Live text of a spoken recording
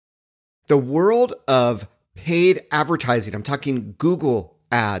The world of paid advertising, I'm talking Google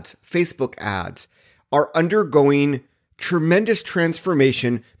ads, Facebook ads, are undergoing tremendous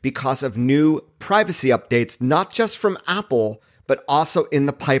transformation because of new privacy updates, not just from Apple, but also in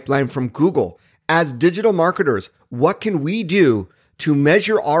the pipeline from Google. As digital marketers, what can we do to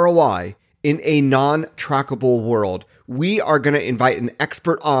measure ROI in a non-trackable world? We are going to invite an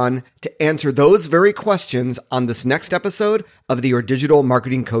expert on to answer those very questions on this next episode of the Your Digital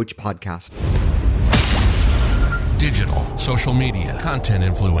Marketing Coach podcast. Digital, social media, content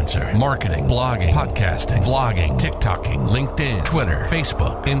influencer, marketing, blogging, podcasting, vlogging, TikToking, LinkedIn, Twitter,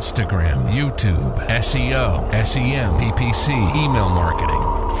 Facebook, Instagram, YouTube, SEO, SEM, PPC, email marketing.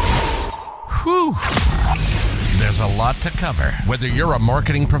 Whew! There's a lot to cover. Whether you're a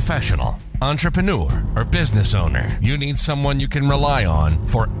marketing professional, entrepreneur, or business owner, you need someone you can rely on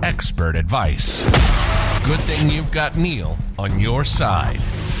for expert advice. Good thing you've got Neil on your side,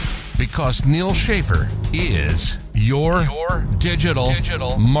 because Neil Schaefer is your digital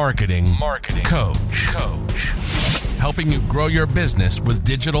marketing coach. Helping you grow your business with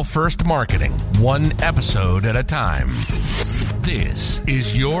digital-first marketing, one episode at a time. This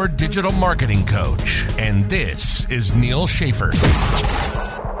is your digital marketing coach, and this is Neil Schaefer.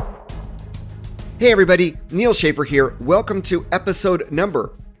 Hey everybody, Neil Schaefer here. Welcome to episode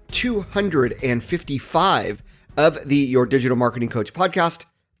number 255 of the Your Digital Marketing Coach podcast.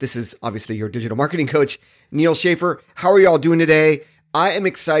 This is obviously your digital marketing coach, Neil Schaefer. How are you all doing today? I am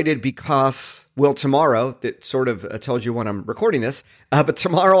excited because, well, tomorrow, that sort of tells you when I'm recording this, but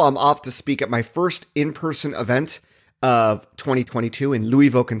tomorrow I'm off to speak at my first in-person event of 2022 in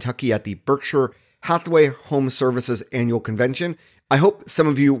Louisville, Kentucky at the Berkshire Hathaway Home Services Annual Convention. I hope some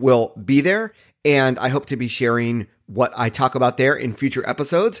of you will be there, and I hope to be sharing what I talk about there in future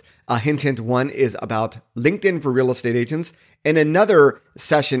episodes. Hint, one is about LinkedIn for real estate agents, and another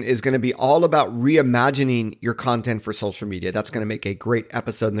session is going to be all about reimagining your content for social media. That's going to make a great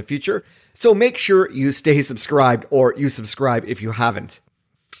episode in the future. So make sure you stay subscribed, or you subscribe if you haven't.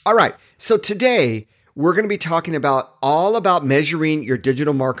 All right, so today we're going to be talking all about measuring your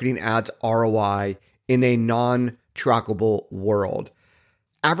digital marketing ads ROI in a non-trackable world.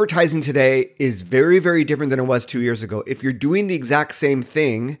 Advertising today is very, very different than it was 2 years ago. If you're doing the exact same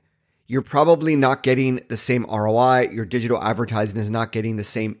thing, you're probably not getting the same ROI. Your digital advertising is not getting the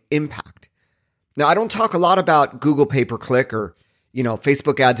same impact. Now, I don't talk a lot about Google pay-per-click or,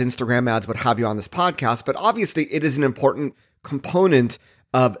 Facebook ads, Instagram ads, what have you on this podcast, but obviously it is an important component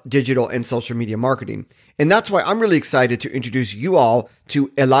of digital and social media marketing. And that's why I'm really excited to introduce you all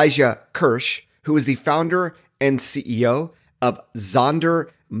to Elijah Kirsch, who is the founder and CEO of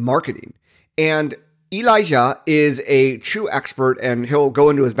Zonder Marketing. And Elijah is a true expert, and he'll go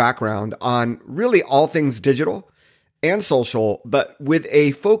into his background on really all things digital and social, but with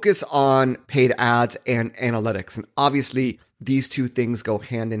a focus on paid ads and analytics. And obviously, these two things go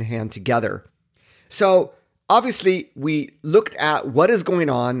hand in hand together. So obviously, we looked at what is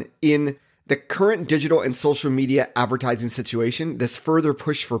going on in the current digital and social media advertising situation, this further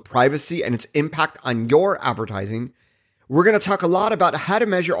push for privacy and its impact on your advertising. We're going to talk a lot about how to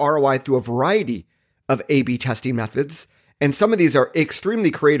measure ROI through a variety of A/B testing methods. And some of these are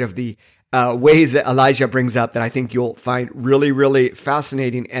extremely creative, the ways that Elijah brings up that I think you'll find really, really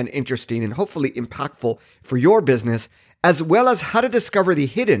fascinating and interesting and hopefully impactful for your business, as well as how to discover the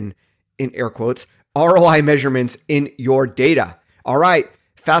hidden, in air quotes, ROI measurements in your data. All right,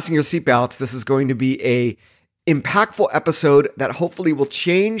 fasten your seatbelts. This is going to be a impactful episode that hopefully will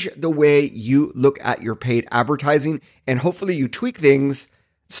change the way you look at your paid advertising, and hopefully you tweak things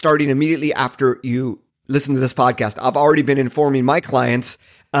starting immediately after you listen to this podcast. I've already been informing my clients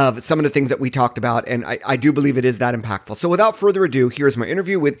of some of the things that we talked about, and I do believe it is that impactful. So without further ado, here's my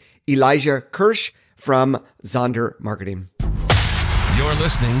interview with Elijah Kirsch from Zonder Marketing. You're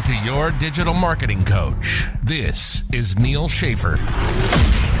listening to Your Digital Marketing Coach. This is Neil Schaefer.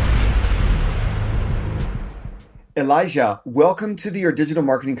 Elijah, welcome to the Your Digital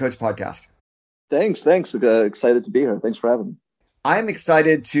Marketing Coach podcast. Thanks. Excited to be here. Thanks for having me. I'm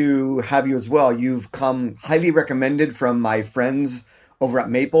excited to have you as well. You've come highly recommended from my friends over at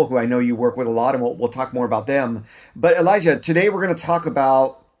Maple, who I know you work with a lot, and we'll talk more about them. But Elijah, today we're going to talk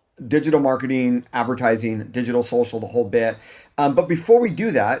about digital marketing, advertising, digital social, the whole bit. But before we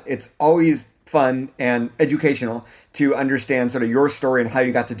do that, it's always fun and educational to understand sort of your story and how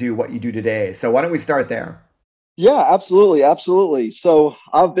you got to do what you do today. So why don't we start there? Yeah, absolutely. So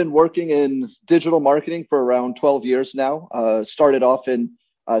I've been working in digital marketing for around 12 years now. Started off in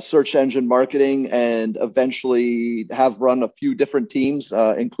search engine marketing and eventually have run a few different teams,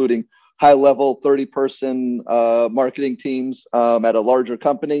 including high level 30-person marketing teams at a larger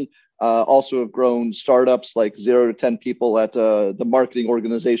company. Also have grown startups like 0 to 10 people at the marketing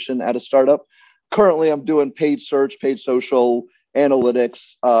organization at a startup. Currently, I'm doing paid search, paid social,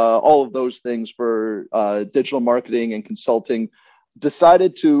 analytics, all of those things for digital marketing and consulting.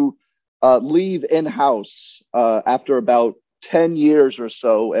 Decided to leave in-house after about 10 years or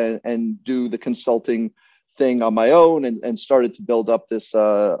so and do the consulting thing on my own and started to build up this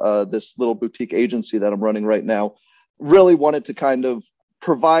little boutique agency that I'm running right now. Really wanted to kind of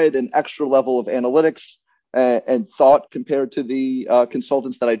provide an extra level of analytics and thought compared to the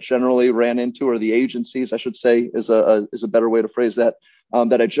consultants that I generally ran into, or the agencies, I should say, is a better way to phrase that,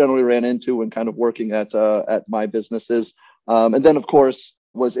 that I generally ran into when kind of working at my businesses. And then, of course,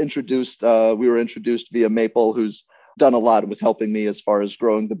 we were introduced via Maple, who's done a lot with helping me as far as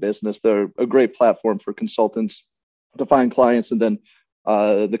growing the business. They're a great platform for consultants to find clients and then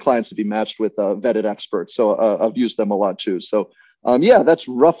the clients to be matched with vetted experts. So I've used them a lot too. So yeah, that's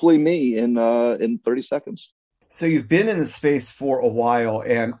roughly me in 30 seconds. So you've been in the space for a while,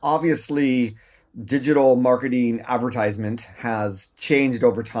 and obviously digital marketing advertisement has changed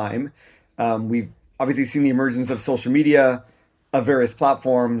over time. We've obviously seen the emergence of social media, of various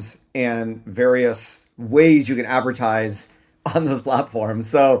platforms, and various ways you can advertise on those platforms.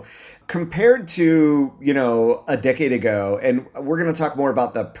 So compared to, a decade ago, and we're going to talk more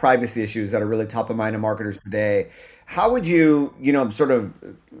about the privacy issues that are really top of mind to marketers today, how would you, sort of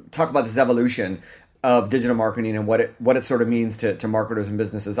talk about this evolution of digital marketing and what it sort of means to marketers and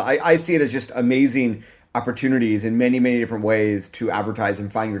businesses? I see it as just amazing opportunities in many, many different ways to advertise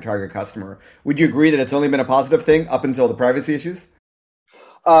and find your target customer. Would you agree that it's only been a positive thing up until the privacy issues?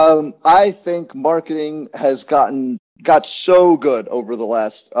 I think marketing has got so good over the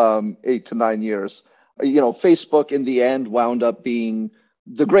last 8 to 9 years. Facebook in the end wound up being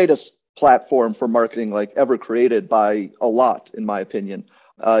the greatest platform for marketing like ever created by a lot, in my opinion.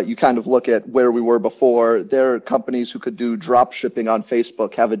 You kind of look at where we were before. There are companies who could do drop shipping on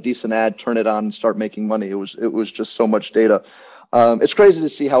Facebook, have a decent ad, turn it on, and start making money. It was just so much data. It's crazy to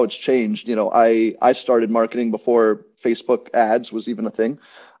see how it's changed. I started marketing before Facebook ads was even a thing,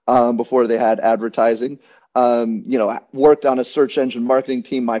 before they had advertising. Worked on a search engine marketing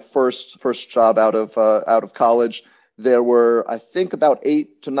team. My first job out of college. There were, I think, about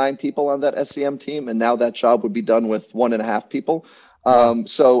 8 to 9 people on that SEM team, and now that job would be done with 1.5 people.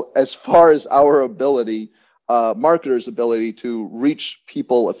 So as far as our ability, marketers' ability to reach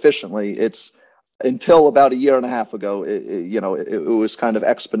people efficiently, it's until about a year and a half ago, it was kind of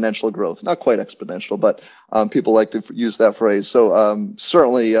exponential growth. Not quite exponential, but people like to use that phrase. So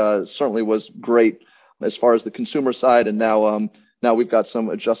certainly was great as far as the consumer side, and now we've got some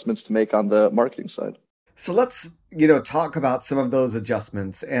adjustments to make on the marketing side. So let's, talk about some of those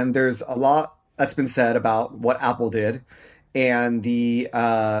adjustments. And there's a lot that's been said about what Apple did and the,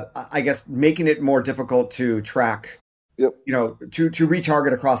 I guess, making it more difficult to track, Yep. To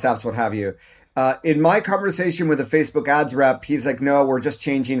retarget across apps, what have you. In my conversation with a Facebook ads rep, he's like, no, we're just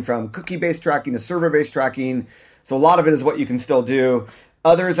changing from cookie-based tracking to server-based tracking. So a lot of it is what you can still do.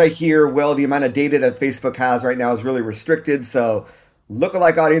 Others I hear, well, the amount of data that Facebook has right now is really restricted. So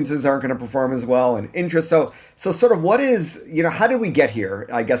lookalike audiences aren't going to perform as well, and interest. So sort of what is, how did we get here,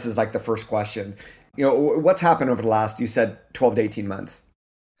 I guess, is like the first question. What's happened over the last, you said 12 to 18 months?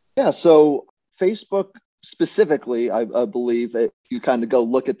 Yeah, so Facebook specifically, I believe that you kind of go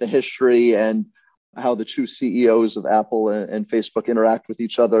look at the history and how the two CEOs of Apple and Facebook interact with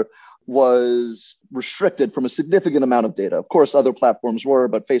each other, was restricted from a significant amount of data. Of course, other platforms were,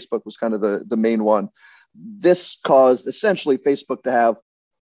 but Facebook was kind of the main one. This caused essentially Facebook to have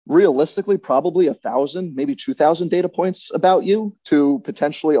realistically probably 1,000, maybe 2,000 data points about you to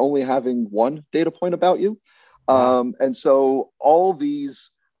potentially only having one data point about you. Wow. And so all these,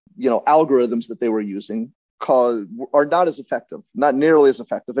 algorithms that they were using are not as effective, not nearly as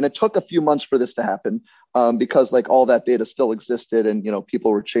effective. And it took a few months for this to happen because like all that data still existed and,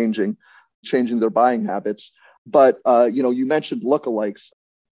 people were changing their buying habits. But, you mentioned lookalikes.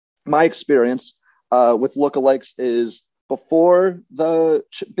 My experience with lookalikes is before the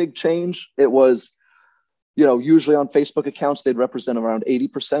big change, it was, usually on Facebook accounts, they'd represent around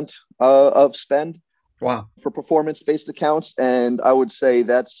 80% of spend. Wow. For performance-based accounts. And I would say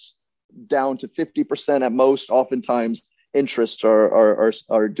that's down to 50% at most. Oftentimes interests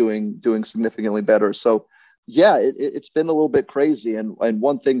are doing significantly better. So yeah, it's been a little bit crazy. And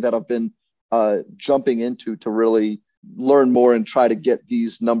one thing that I've been jumping into to really learn more and try to get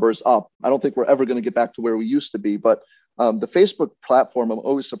these numbers up. I don't think we're ever going to get back to where we used to be, but the Facebook platform, I'm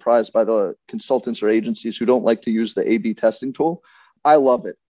always surprised by the consultants or agencies who don't like to use the A/B testing tool. I love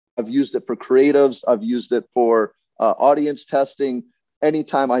it. I've used it for creatives. I've used it for audience testing.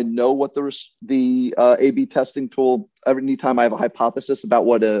 Anytime I know what the A/B testing tool, anytime I have a hypothesis about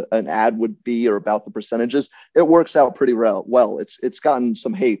what an ad would be or about the percentages, it works out pretty well. It's gotten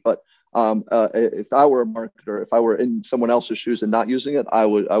some hate, but if I were a marketer, if I were in someone else's shoes and not using it, I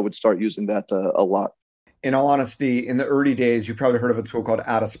would start using that a lot. In all honesty, in the early days, you probably heard of a tool called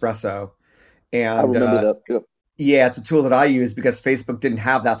Ad Espresso. I And remember that. Yep. yeah, it's a tool that I use because Facebook didn't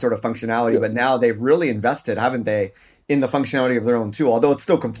have that sort of functionality, Yep. but now they've really invested, haven't they, in the functionality of their own tool, although it's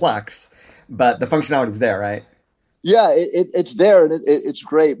still complex, but the functionality is there, right? Yeah, it's there and it's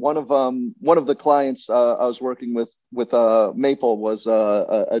great. One of the clients I was working with Maple was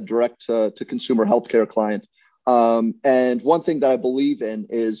a direct to consumer healthcare client. And one thing that I believe in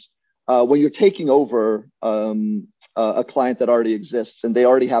is when you're taking over a client that already exists and they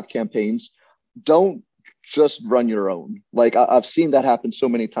already have campaigns, don't just run your own. Like I've seen that happen so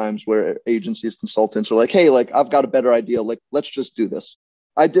many times where agencies, consultants are like, hey, like I've got a better idea. Like, let's just do this.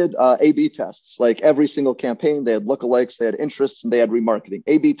 I did A/B tests, like every single campaign. They had lookalikes, they had interests, and they had remarketing.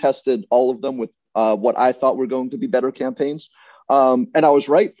 A/B tested all of them with what I thought were going to be better campaigns. And I was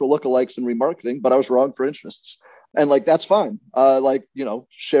right for lookalikes and remarketing, but I was wrong for interests. And like, that's fine. Like,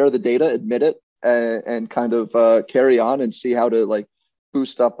 share the data, admit it, and kind of carry on and see how to like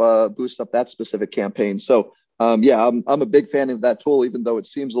boost up that specific campaign. So yeah, I'm a big fan of that tool, even though it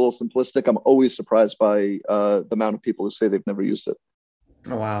seems a little simplistic. I'm always surprised by the amount of people who say they've never used it.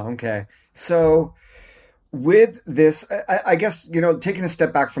 Oh, wow. Okay. So with this, I guess, taking a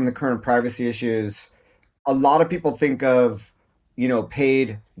step back from the current privacy issues, a lot of people think of,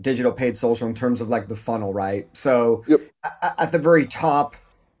 paid digital, paid social in terms of like the funnel, right? So Yep. at the very top,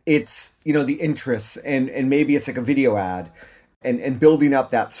 it's, the interests and maybe it's like a video ad and building up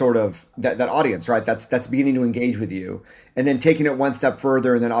that sort of that audience, right? That's beginning to engage with you and then taking it one step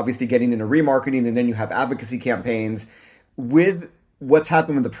further and then obviously getting into remarketing and then you have advocacy campaigns with what's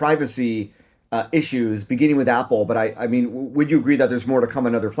happened with the privacy issues, beginning with Apple. But I mean, would you agree that there's more to come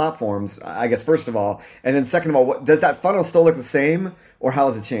on other platforms? I guess first of all, and then second of all, does that funnel still look the same, or how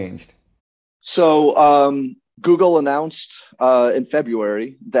has it changed? So Google announced in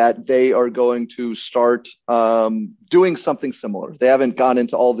February that they are going to start doing something similar. They haven't gone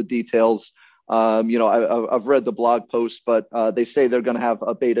into all the details. I've read the blog post, but they say they're going to have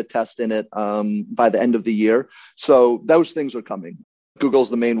a beta test in it by the end of the year. So those things are coming.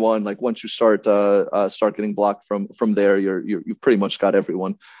 Google's the main one. Like once you start getting blocked from there, you've pretty much got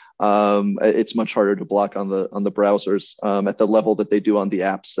everyone. It's much harder to block on the browsers at the level that they do on the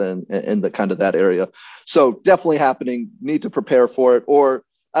apps and the kind of that area. So definitely happening. Need to prepare for it, or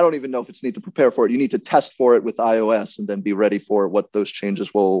I don't even know if it's need to prepare for it. You need to test for it with iOS and then be ready for what those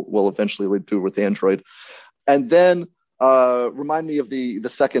changes will eventually lead to with Android. And then remind me of the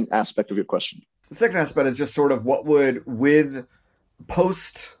second aspect of your question. The second aspect is just sort of what would with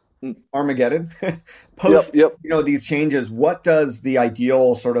post Armageddon, post Yep. these changes, what does the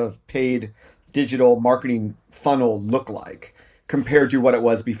ideal sort of paid digital marketing funnel look like compared to what it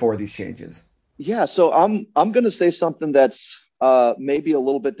was before these changes? Yeah, so I'm going to say something that's maybe a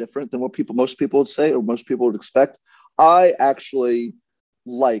little bit different than what most people would say or most people would expect. I actually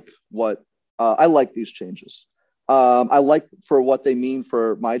like I like these changes. I like for what they mean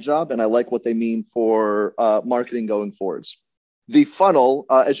for my job, and I like what they mean for marketing going forwards. The funnel,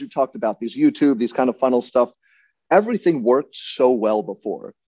 as you talked about, these YouTube, these kind of funnel stuff, everything worked so well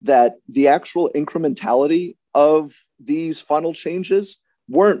before that the actual incrementality of these funnel changes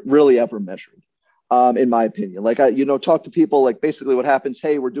weren't really ever measured, in my opinion. Like, talk to people, like basically what happens,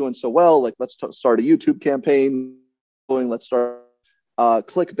 hey, we're doing so well, like let's start a YouTube campaign, let's start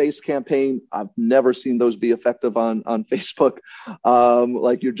click-based campaign. I've never seen those be effective on Facebook.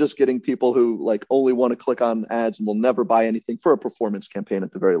 Like you're just getting people who like only want to click on ads and will never buy anything for a performance campaign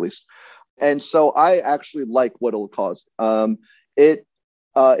at the very least. And so I actually like what it'll cause. It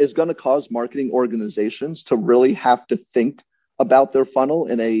is going to cause marketing organizations to really have to think about their funnel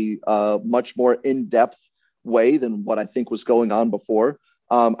in a much more in-depth way than what I think was going on before.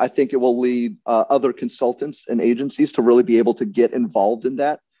 I think it will lead other consultants and agencies to really be able to get involved in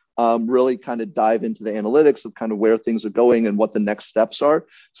that, really kind of dive into the analytics of kind of where things are going and what the next steps are.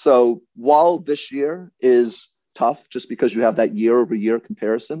 So while this year is tough, just because you have that year over year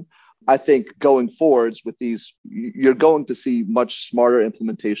comparison, I think going forwards with these, you're going to see much smarter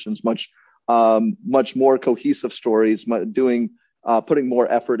implementations, much more cohesive stories, putting more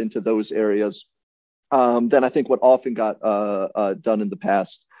effort into those areas than I think what often got done in the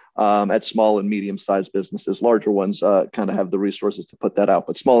past. at small and medium-sized businesses. Larger ones kind of have the resources to put that out,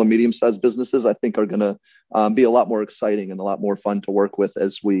 but small and medium-sized businesses, I think, are going to be a lot more exciting and a lot more fun to work with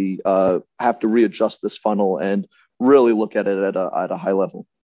as we have to readjust this funnel and really look at it at a high level.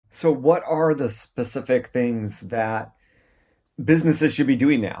 So what are the specific things that businesses should be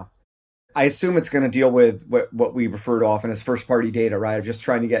doing now? I assume it's going to deal with what we refer to often as first-party data, right? Of just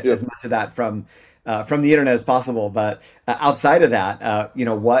trying to get as much of that from the internet as possible. But outside of that,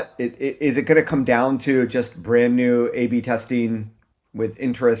 what is it going to come down to? Just brand new A/B testing with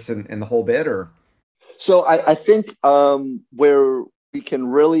interests and the whole bit, or? So I think where we can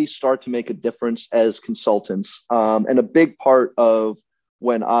really start to make a difference as consultants, and a big part of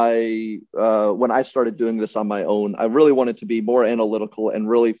when I started doing this on my own, I really wanted to be more analytical and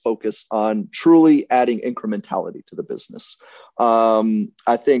really focus on truly adding incrementality to the business.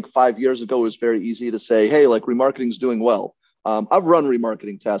 I think 5 years ago, it was very easy to say, hey, like remarketing is doing well. I've run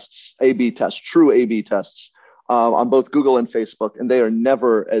remarketing tests, A/B tests, true A/B tests on both Google and Facebook, and they are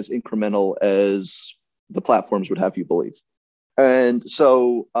never as incremental as the platforms would have you believe. And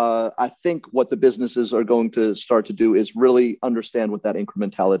so I think what the businesses are going to start to do is really understand what that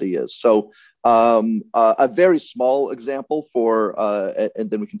incrementality is. So a very small example and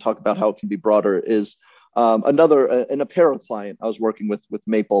then we can talk about how it can be broader, is an apparel client I was working with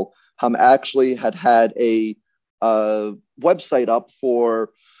Maple actually had a website up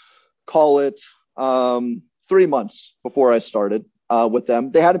for, call it 3 months before I started with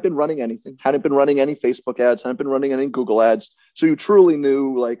them. They hadn't been running anything, hadn't been running any Facebook ads, hadn't been running any Google ads. So you truly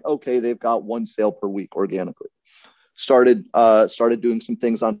knew, like, okay, they've got one sale per week organically. Started doing some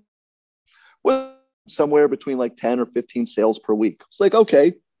things on somewhere between like 10 or 15 sales per week. It's like,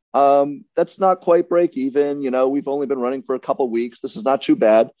 okay, that's not quite break even. We've only been running for a couple of weeks. This is not too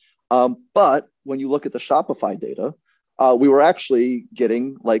bad. But when you look at the Shopify data, we were actually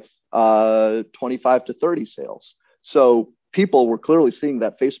getting like 25 to 30 sales. So people were clearly seeing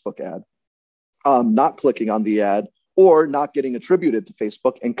that Facebook ad, not clicking on the ad or not getting attributed to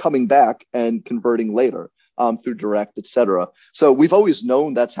Facebook and coming back and converting later through direct, et cetera. So we've always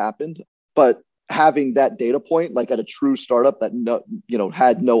known that's happened, but having that data point, like at a true startup that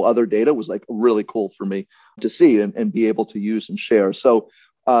had no other data, was like really cool for me to see and be able to use and share. So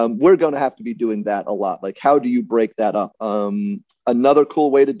we're going to have to be doing that a lot. Like, how do you break that up? Another cool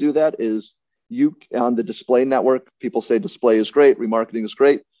way to do that is on the display network. People say display is great, remarketing is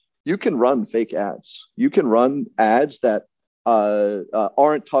great. You can run fake ads. You can run ads that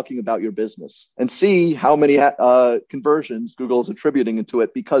aren't talking about your business and see how many conversions Google is attributing into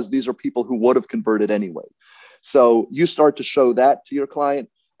it, because these are people who would have converted anyway. So you start to show that to your client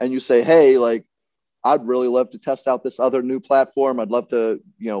and you say, hey, like, I'd really love to test out this other new platform. I'd love to,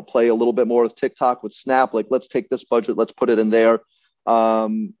 play a little bit more with TikTok, with Snap. Like, let's take this budget, let's put it in there.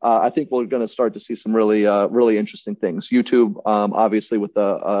 I think we're going to start to see some really, really interesting things. YouTube, obviously, with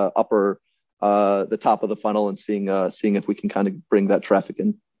the the top of the funnel, and seeing if we can kind of bring that traffic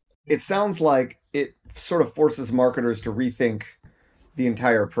in. It sounds like it sort of forces marketers to rethink the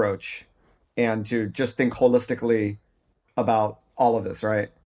entire approach and to just think holistically about all of this, right?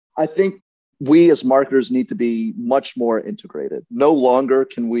 I think we as marketers need to be much more integrated. No longer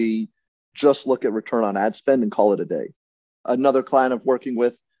can we just look at return on ad spend and call it a day. Another client I'm working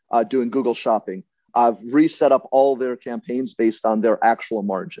with doing Google Shopping, I've reset up all their campaigns based on their actual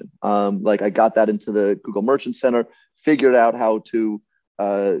margin. Like, I got that into the Google Merchant Center, figured out how to,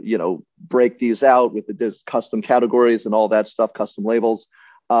 break these out with the custom categories and all that stuff, custom labels.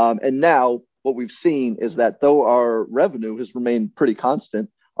 And now what we've seen is that though our revenue has remained pretty constant,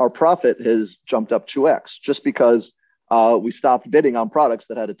 our profit has jumped up 2x, just because we stopped bidding on products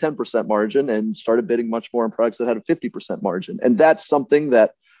that had a 10% margin and started bidding much more on products that had a 50% margin. And that's something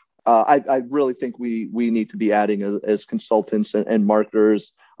that I really think we need to be adding as consultants and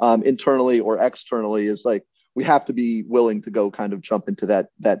marketers, internally or externally, is like, we have to be willing to go kind of jump into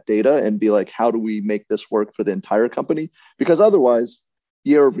that data and be like, how do we make this work for the entire company? Because otherwise,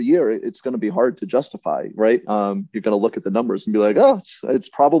 year over year, it's going to be hard to justify, right? You're going to look at the numbers and be like, oh, it's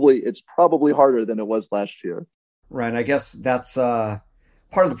probably harder than it was last year. Right. I guess that's part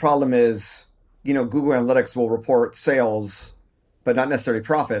of the problem is, Google Analytics will report sales, but not necessarily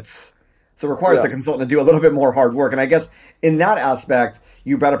profits. So it requires the consultant to do a little bit more hard work. And I guess in that aspect,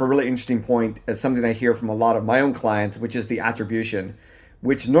 you brought up a really interesting point. It's something I hear from a lot of my own clients, which is the attribution,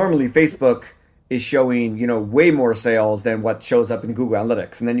 which normally Facebook is showing, way more sales than what shows up in Google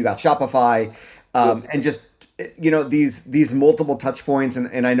Analytics. And then you got Shopify and just, these multiple touch points.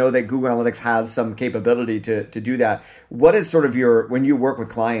 And I know that Google Analytics has some capability to do that. What is sort of when you work with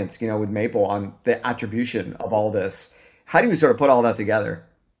clients, with Maple on the attribution of all this, how do you sort of put all that together?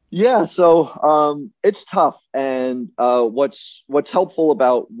 Yeah, so it's tough, and what's helpful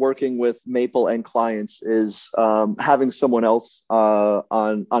about working with Maple and clients is having someone else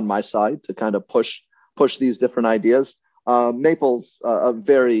on my side to kind of push these different ideas. Maple's a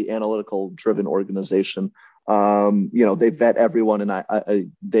very analytical driven organization. They vet everyone,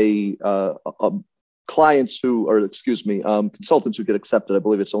 and they clients who, or excuse me, consultants who get accepted. I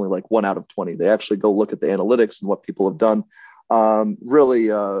believe it's only like 1 out of 20. They actually go look at the analytics and what people have done. Really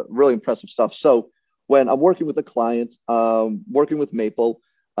impressive stuff. So when I'm working with a client, working with Maple,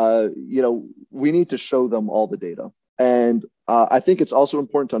 we need to show them all the data. And I think it's also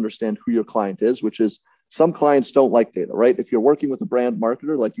important to understand who your client is, which is some clients don't like data, right? If you're working with a brand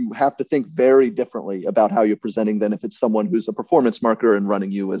marketer, like you have to think very differently about how you're presenting than if it's someone who's a performance marketer and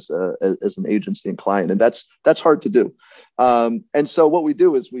running you as an agency and client. And that's hard to do. And so what we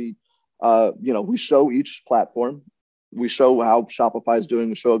do is we show each platform. We show how Shopify is doing.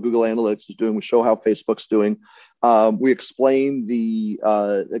 We show how Google Analytics is doing. We show how Facebook's doing. We explain the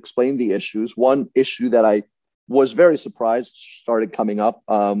issues. One issue that I was very surprised started coming up.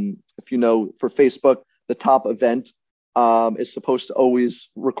 If you know, for Facebook, the top event is supposed to always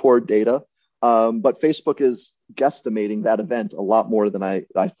record data, but Facebook is guesstimating that event a lot more than I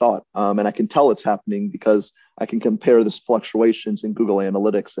thought, and I can tell it's happening because I can compare the fluctuations in Google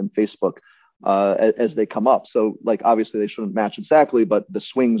Analytics and Facebook as they come up. So like, obviously they shouldn't match exactly, but the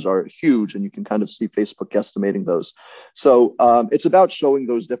swings are huge and you can kind of see Facebook estimating those. So it's about showing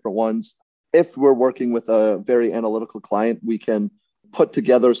those different ones. If we're working with a very analytical client, we can put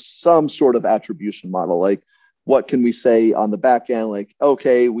together some sort of attribution model. Like, what can we say on the back end? Like,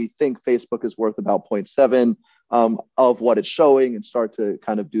 okay, we think Facebook is worth about 0.7 of what it's showing, and start to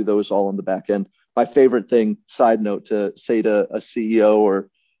kind of do those all on the back end. My favorite thing, side note, to say to a CEO or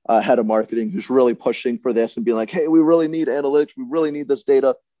head of marketing who's really pushing for this and being like, hey, we really need analytics. We really need this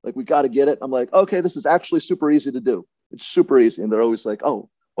data. Like, we got to get it. I'm like, okay, this is actually super easy to do. It's super easy. And they're always like, oh,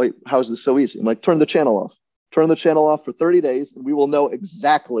 wait, how is this so easy? I'm like, turn the channel off. Turn the channel off for 30 days and we will know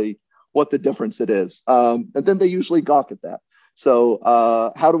exactly what the difference it is. And then they usually gawk at that. So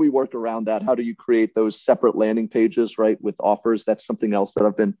how do we work around that? How do you create those separate landing pages, right, with offers? That's something else that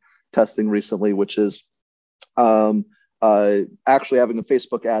I've been testing recently, which is actually having a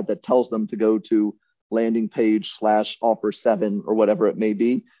Facebook ad that tells them to go to landing page /offer7 or whatever it may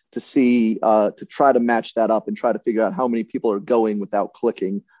be to see, to try to match that up and try to figure out how many people are going without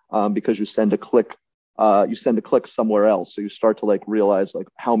clicking, because you send a click somewhere else. So you start to like realize like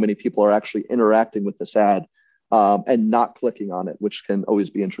how many people are actually interacting with this ad and not clicking on it, which can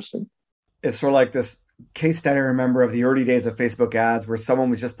always be interesting. It's sort of like this case study I remember of the early days of Facebook ads where someone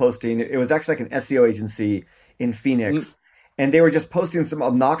was just posting, it was actually like an SEO agency in Phoenix, and they were just posting some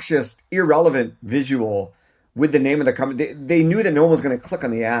obnoxious, irrelevant visual with the name of the company. They knew that no one was going to click on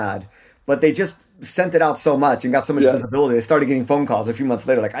the ad, but they just sent it out so much and got so much visibility. They started getting phone calls a few months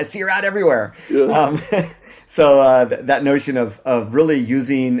later, like, I see your ad everywhere. Yeah. So that notion of really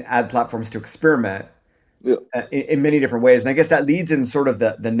using ad platforms to experiment in many different ways. And I guess that leads in sort of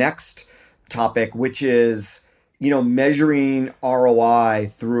the next topic, which is, measuring ROI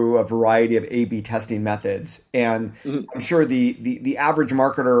through a variety of A/B testing methods. And I'm sure the average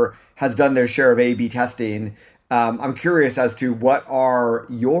marketer has done their share of A/B testing. I'm curious as to what are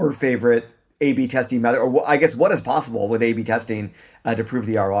your favorite A/B testing method, or I guess what is possible with A/B testing to prove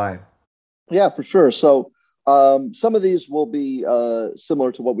the ROI? Yeah, for sure. So some of these will be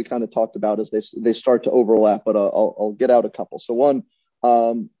similar to what we kind of talked about as they start to overlap, but I'll get out a couple. So one,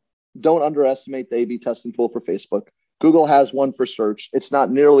 don't underestimate the A/B testing tool for Facebook. Google has one for search. It's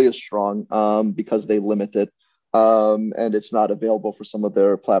not nearly as strong because they limit it, and it's not available for some of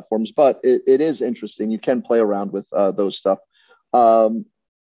their platforms, but it is interesting. You can play around with those stuff.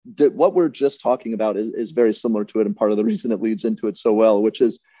 What we're just talking about is very similar to it, and part of the reason it leads into it so well, which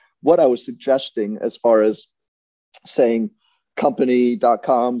is what I was suggesting as far as saying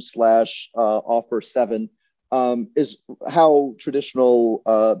company.com/offer7 is how traditional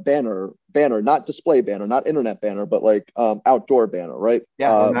banner, not display banner, not internet banner, but like outdoor banner, right?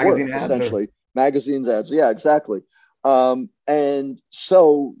 Yeah, magazine ads. Essentially, magazines ads. Yeah, exactly. And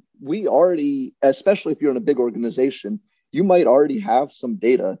so we already, especially if you're in a big organization, you might already have some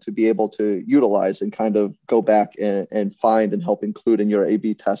data to be able to utilize and kind of go back and find and help include in your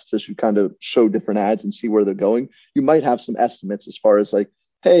A/B tests as you kind of show different ads and see where they're going. You might have some estimates as far as like,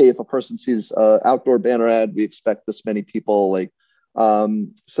 hey, if a person sees outdoor banner ad, we expect this many people. Like,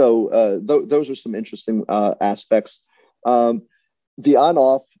 those are some interesting aspects. The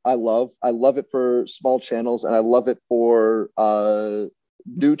on-off, I love it for small channels, and I love it for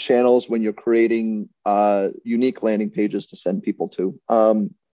new channels when you're creating unique landing pages to send people to.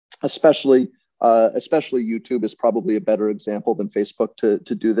 especially YouTube is probably a better example than Facebook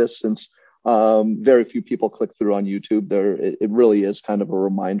to do this, since very few people click through on YouTube. It really is kind of a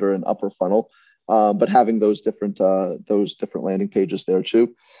reminder and upper funnel, but having those different landing pages there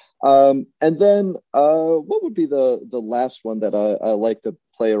too. And then what would be the last one that I like to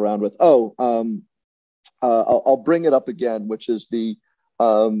play around with? I'll bring it up again, which is the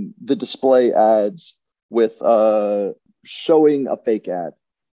display ads with showing a fake ad.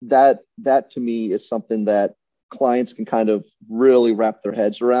 That to me is something that clients can kind of really wrap their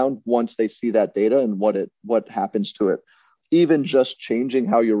heads around once they see that data and what happens to it. Even just changing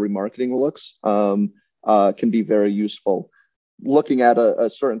how your remarketing looks can be very useful. Looking at a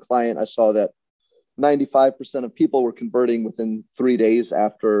certain client, I saw that 95% of people were converting within 3 days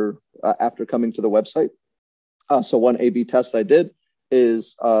after coming to the website. So one A/B test I did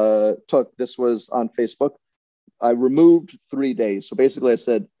is this was on Facebook. I removed 3 days. So basically I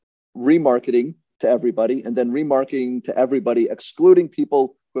said remarketing to everybody and then remarketing to everybody, excluding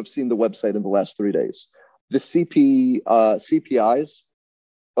people who have seen the website in the last 3 days. The CPIs,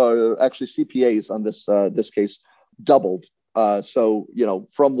 or actually CPAs on this case, doubled. So,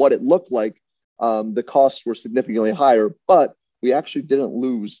 from what it looked like, the costs were significantly higher, but we actually didn't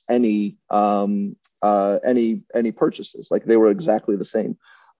lose any purchases. Like, they were exactly the same.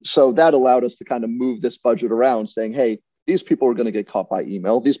 So that allowed us to kind of move this budget around, saying, hey, these people are going to get caught by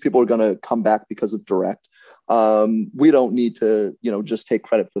email. These people are going to come back because of direct. We don't need to, just take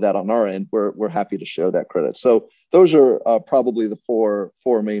credit for that on our end. We're happy to share that credit. So those are probably the four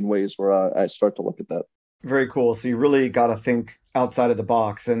main ways where I start to look at that. Very cool. So you really got to think outside of the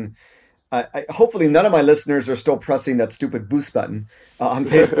box. And hopefully none of my listeners are still pressing that stupid boost button on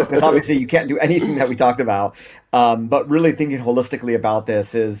Facebook, because obviously you can't do anything that we talked about. But really thinking holistically about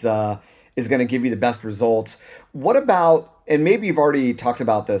this is going to give you the best results. What about, and maybe you've already talked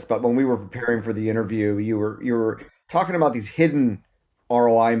about this, but when we were preparing for the interview, you were talking about these hidden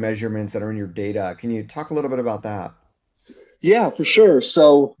ROI measurements that are in your data. Can you talk a little bit about that? Yeah, for sure.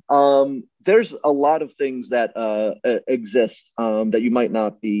 So there's a lot of things that exist that you might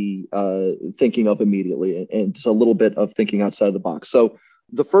not be thinking of immediately. And it's a little bit of thinking outside of the box. So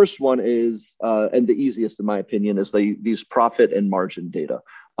the first one is, and the easiest in my opinion, is these profit and margin data,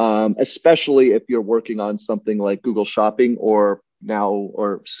 especially if you're working on something like Google Shopping or now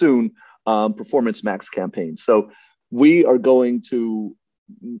or soon Performance Max campaigns. So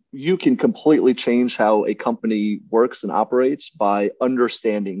you can completely change how a company works and operates by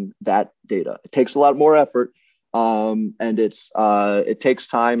understanding that data. It takes a lot more effort, and it takes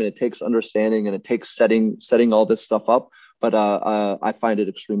time, and it takes understanding, and it takes setting all this stuff up. But I find it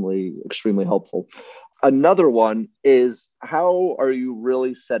extremely, extremely helpful. Another one is, how are you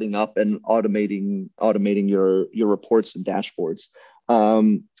really setting up and automating your reports and dashboards?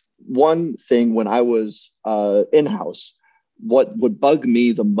 One thing, when I was in-house, what would bug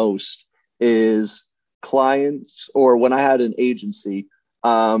me the most is clients, or when I had an agency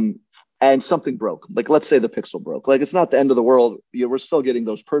and something broke, like let's say the pixel broke. Like, it's not the end of the world. We're still getting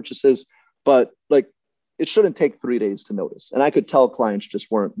those purchases, but like, it shouldn't take 3 days to notice. And I could tell clients just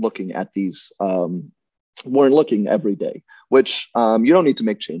weren't looking at these, weren't looking every day, which you don't need to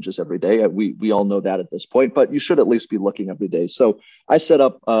make changes every day. We all know that at this point, but you should at least be looking every day. So I set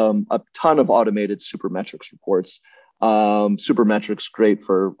up a ton of automated Supermetrics reports. Supermetrics, great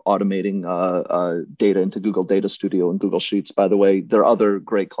for automating data into Google Data Studio and Google Sheets. By the way, there are other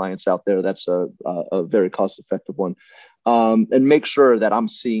great clients out there. That's a very cost-effective one. And make sure that I'm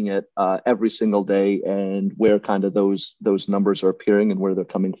seeing it every single day, and where kind of those numbers are appearing and where they're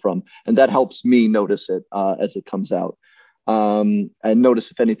coming from. And that helps me notice it as it comes out. And notice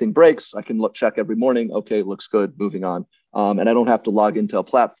if anything breaks. I can check every morning. Okay, looks good, moving on. And I don't have to log into a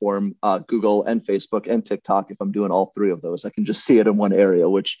platform, Google and Facebook and TikTok, if I'm doing all three of those. I can just see it in one area,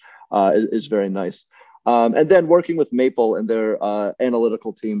 which is very nice. And then working with Maple and their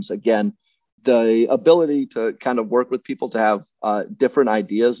analytical teams, again, the ability to kind of work with people to have different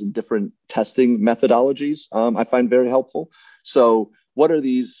ideas and different testing methodologies, I find very helpful. So what are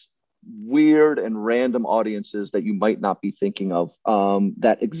these weird and random audiences that you might not be thinking of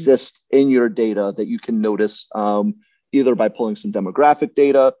that exist in your data that you can notice, either by pulling some demographic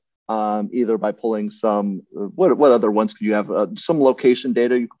data, either by pulling some, what other ones could you have? Some location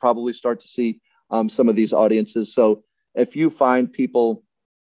data, you could probably start to see some of these audiences. So if you find people,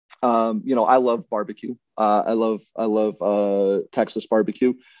 I love barbecue. I love Texas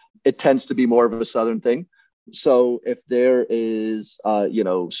barbecue. It tends to be more of a Southern thing. So if there is,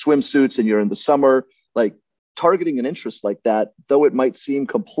 swimsuits and you're in the summer, like targeting an interest like that, though it might seem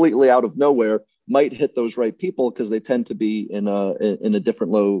completely out of nowhere, might hit those right people because they tend to be in a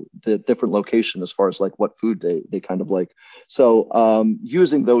different location as far as like what food they kind of like. So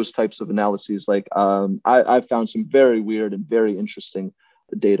using those types of analyses, like I found some very weird and very interesting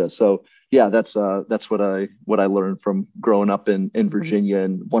data. So yeah, that's what I learned from growing up in Virginia,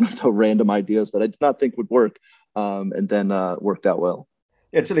 and one of the random ideas that I did not think would work, and then worked out well.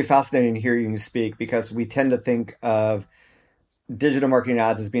 It's really fascinating to hear you speak because we tend to think of digital marketing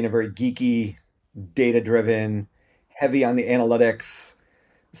ads as being a very geeky, data driven, heavy on the analytics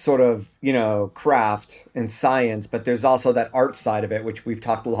sort of, craft and science, but there's also that art side of it, which we've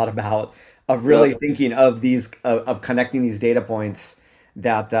talked a lot about, of really thinking of these, of connecting these data points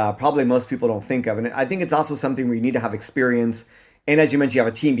that probably most people don't think of. And I think it's also something where you need to have experience. And as you mentioned, you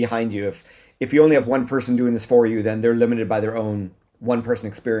have a team behind you. If you only have one person doing this for you, then they're limited by their own one person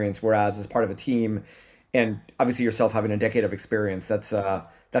experience. Whereas as part of a team, and obviously yourself having a decade of experience, that's a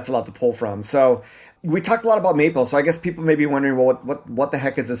lot to pull from. So we talked a lot about Maple. So I guess people may be wondering, well, what the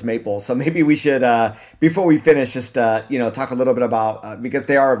heck is this Maple? So maybe we should, before we finish, just talk a little bit about because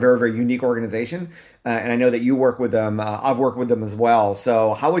they are a very, very unique organization, and I know that you work with them. I've worked with them as well.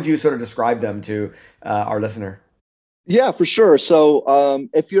 So how would you sort of describe them to our listener? Yeah, for sure. So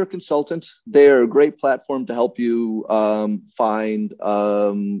if you're a consultant, they're a great platform to help you find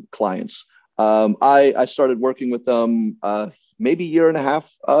clients. I started working with them maybe a year and a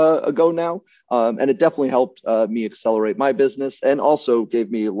half ago now, and it definitely helped me accelerate my business, and also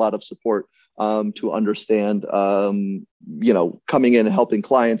gave me a lot of support to understand, coming in and helping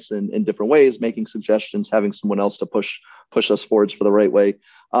clients in different ways, making suggestions, having someone else to push us forwards for the right way.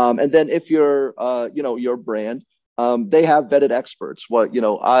 And then if you're, your brand, they have vetted experts.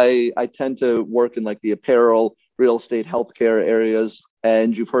 I tend to work in like the apparel, real estate, healthcare areas.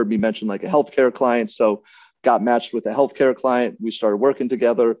 And you've heard me mention like a healthcare client. So got matched with a healthcare client. We started working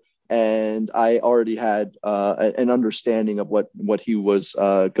together, and I already had an understanding of what he was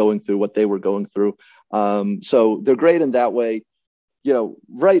going through, what they were going through. So they're great in that way.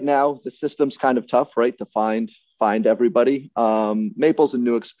 Right now the system's kind of tough, right, to find everybody. Maple's a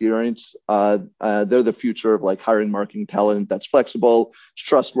new experience. They're the future of like hiring marketing talent that's flexible, it's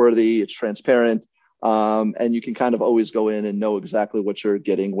trustworthy, it's transparent. And you can kind of always go in and know exactly what you're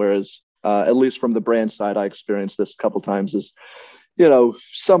getting. Whereas, at least from the brand side, I experienced this a couple of times, is,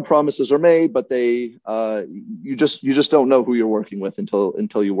 some promises are made, but you just don't know who you're working with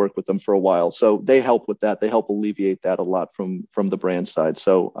until you work with them for a while. So they help with that. They help alleviate that a lot from the brand side.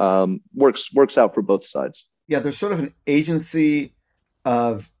 So, works out for both sides. Yeah. There's sort of an agency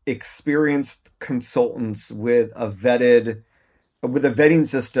of experienced consultants with a vetting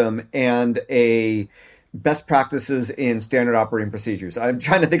system and a best practices in standard operating procedures. I'm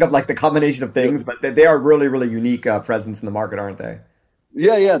trying to think of like the combination of things, but they are really, really unique presence in the market, aren't they?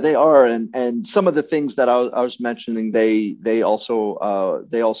 Yeah, they are. And some of the things that I was mentioning, they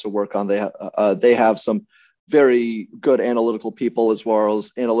also work on. They have some very good analytical people, as well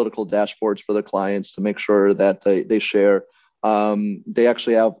as analytical dashboards for the clients to make sure that they share. They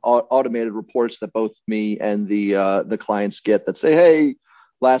actually have automated reports that both me and the clients get that say, hey,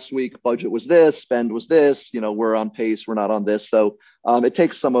 last week budget was this, spend was this, we're on pace, we're not on this. So it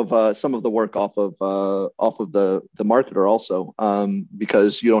takes some of the work off of the marketer also,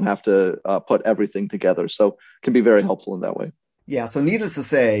 because you don't have to put everything together. So it can be very helpful in that way. Yeah. So needless to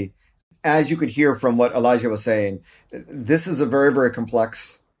say, as you could hear from what Elijah was saying, this is a very, very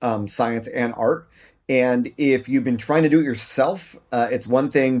complex science and art. And if you've been trying to do it yourself, it's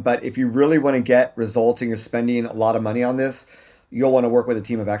one thing. But if you really want to get results and you're spending a lot of money on this, you'll want to work with a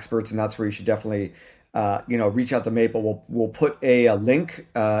team of experts. And that's where you should definitely, reach out to Maple. We'll put a link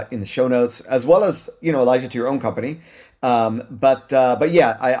in the show notes, as well as, Elijah, to your own company. But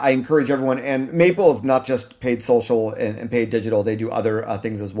yeah, I encourage everyone. And Maple is not just paid social and paid digital. They do other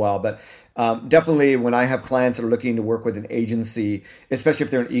things as well. But definitely when I have clients that are looking to work with an agency, especially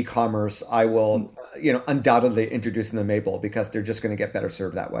if they're in e-commerce, I will, undoubtedly introduce them to Maple, because they're just going to get better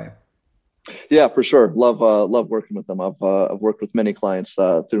served that way. Yeah, for sure. Love working with them. I've worked with many clients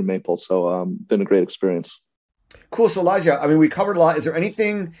through Maple. So been a great experience. Cool. So Elijah, I mean, we covered a lot. Is there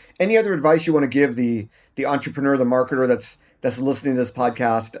any other advice you want to give the entrepreneur, the marketer that's listening to this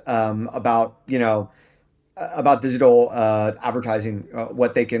podcast about digital advertising,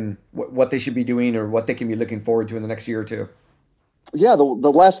 what they should be doing, or what they can be looking forward to in the next year or two? Yeah, the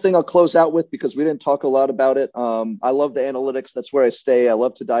last thing I'll close out with, because we didn't talk a lot about it. I love the analytics. That's where I stay. I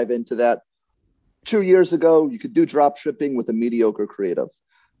love to dive into that. 2 years ago, you could do drop shipping with a mediocre creative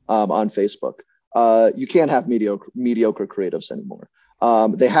on Facebook. You can't have mediocre creatives anymore.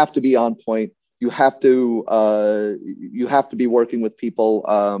 They have to be on point. you have to be working with people.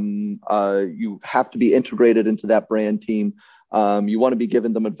 You have to be integrated into that brand team. You want to be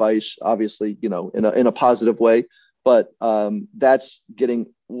giving them advice, obviously, in a positive way, but that's getting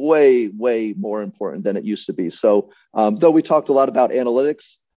way, way more important than it used to be. So though we talked a lot about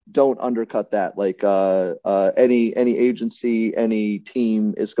analytics, don't undercut that. Like any agency, any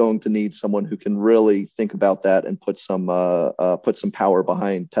team is going to need someone who can really think about that and put some power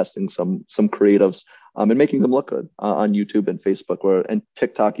behind testing some creatives and making them look good on YouTube and Facebook and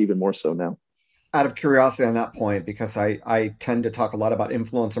TikTok even more so now. Out of curiosity on that point, because I tend to talk a lot about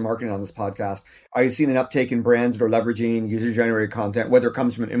influencer marketing on this podcast, are you seeing an uptake in brands that are leveraging user-generated content, whether it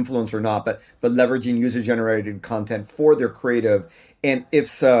comes from an influencer or not, but leveraging user-generated content for their creative? And if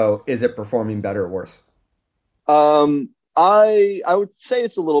so, is it performing better or worse? I would say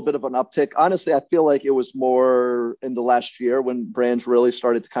it's a little bit of an uptick. Honestly, I feel like it was more in the last year when brands really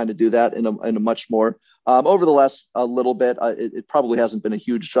started to kind of do that in a much more over the last a little bit. It probably hasn't been a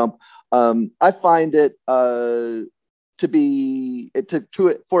huge jump. I find it for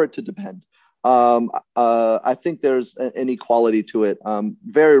it to depend. I think there's an equality to it.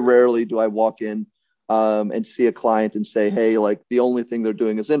 Very rarely do I walk in and see a client and say, hey, like the only thing they're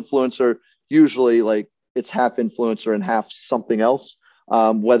doing is influencer. Usually like it's half influencer and half something else.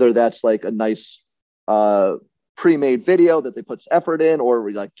 Whether that's like a nice pre-made video that they put effort in, or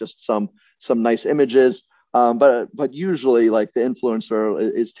like just some nice images. But usually like the influencer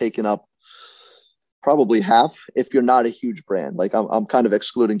is taken up probably half if you're not a huge brand. Like I'm kind of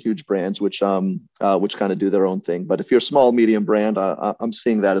excluding huge brands, which kind of do their own thing. But if you're a small, medium brand, I'm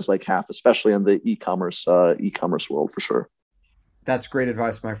seeing that as like half, especially in the e-commerce world for sure. That's great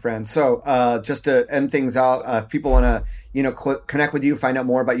advice, my friend. So just to end things out, if people want to, connect with you, find out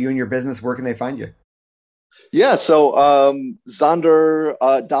more about you and your business, where can they find you? Yeah. So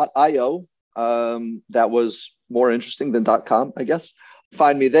Zonder.io. That was more interesting than .com, I guess.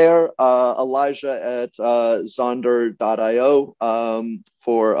 Find me there. Elijah at Zonder.io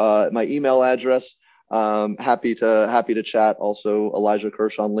for my email address. Happy to chat. Also, Elijah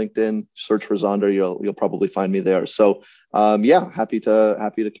Kirsch on LinkedIn. Search for Zonder. You'll probably find me there. So happy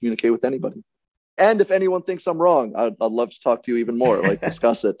to communicate with anybody. And if anyone thinks I'm wrong, I'd love to talk to you even more. Like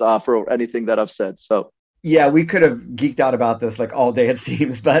discuss it for anything that I've said. So. Yeah, we could have geeked out about this like all day, it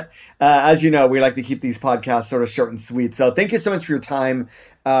seems. But as you know, we like to keep these podcasts sort of short and sweet. So thank you so much for your time.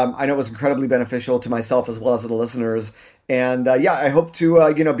 I know it was incredibly beneficial to myself as well as to the listeners. And I hope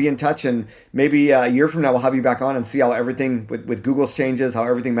to, be in touch. And maybe a year from now, we'll have you back on and see how everything with Google's changes, how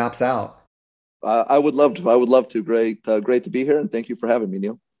everything maps out. I would love to. Great to be here. And thank you for having me,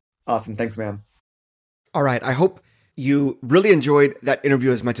 Neil. Awesome. Thanks, man. All right. I hope you really enjoyed that interview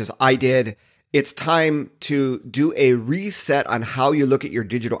as much as I did. It's time to do a reset on how you look at your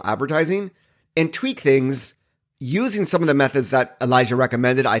digital advertising and tweak things using some of the methods that Elijah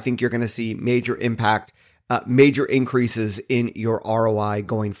recommended. I think you're going to see major impact, major increases in your ROI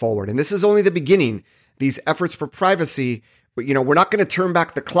going forward. And this is only the beginning. These efforts for privacy, we're not going to turn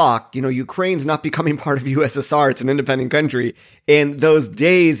back the clock. Ukraine's not becoming part of USSR. It's an independent country. And those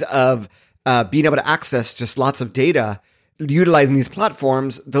days of being able to access just lots of data utilizing these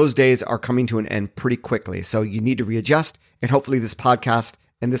platforms, those days are coming to an end pretty quickly. So you need to readjust, and hopefully this podcast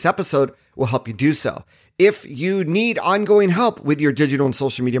and this episode will help you do so. If you need ongoing help with your digital and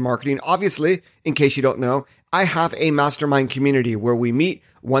social media marketing, obviously, in case you don't know, I have a mastermind community where we meet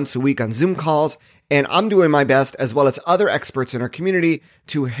once a week on Zoom calls, and I'm doing my best, as well as other experts in our community,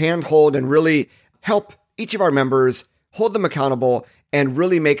 to handhold and really help each of our members, hold them accountable, and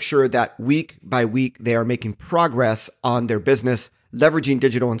really make sure that week by week they are making progress on their business, leveraging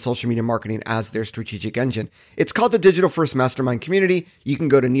digital and social media marketing as their strategic engine. It's called the Digital First Mastermind Community. You can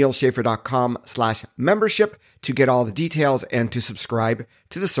go to neilschaefer.com/membership to get all the details and to subscribe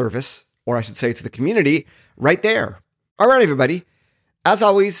to the service, or I should say to the community, right there. All right, everybody. As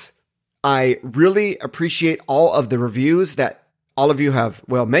always, I really appreciate all of the reviews that all of you have,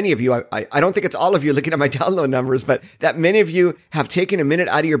 many of you, I don't think it's all of you looking at my download numbers, but that many of you have taken a minute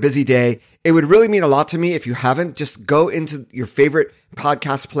out of your busy day. It would really mean a lot to me. If you haven't, just go into your favorite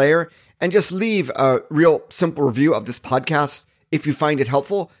podcast player and just leave a real simple review of this podcast if you find it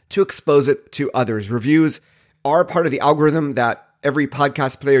helpful, to expose it to others. Reviews are part of the algorithm that every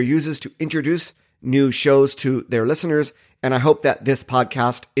podcast player uses to introduce new shows to their listeners. And I hope that this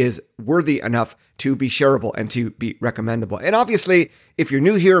podcast is worthy enough to be shareable and to be recommendable. And obviously, if you're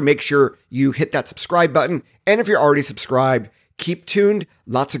new here, make sure you hit that subscribe button. And if you're already subscribed, keep tuned.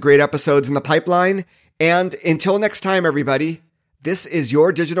 Lots of great episodes in the pipeline. And until next time, everybody, this is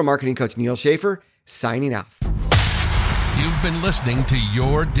your digital marketing coach, Neil Schaefer, signing off. You've been listening to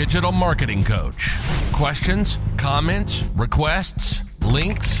Your Digital Marketing Coach. Questions, comments, requests,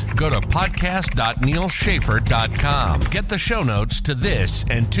 links? Go to podcast.neilschaefer.com. Get the show notes to this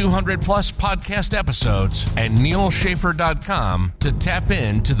and 200 plus podcast episodes at neilschaefer.com to tap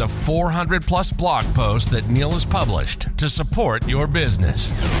into the 400 plus blog posts that Neil has published to support your business.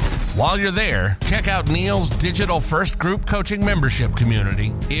 While you're there, check out Neil's Digital First Group Coaching Membership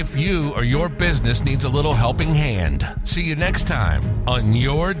Community if you or your business needs a little helping hand. See you next time on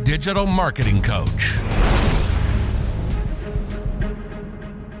Your Digital Marketing Coach.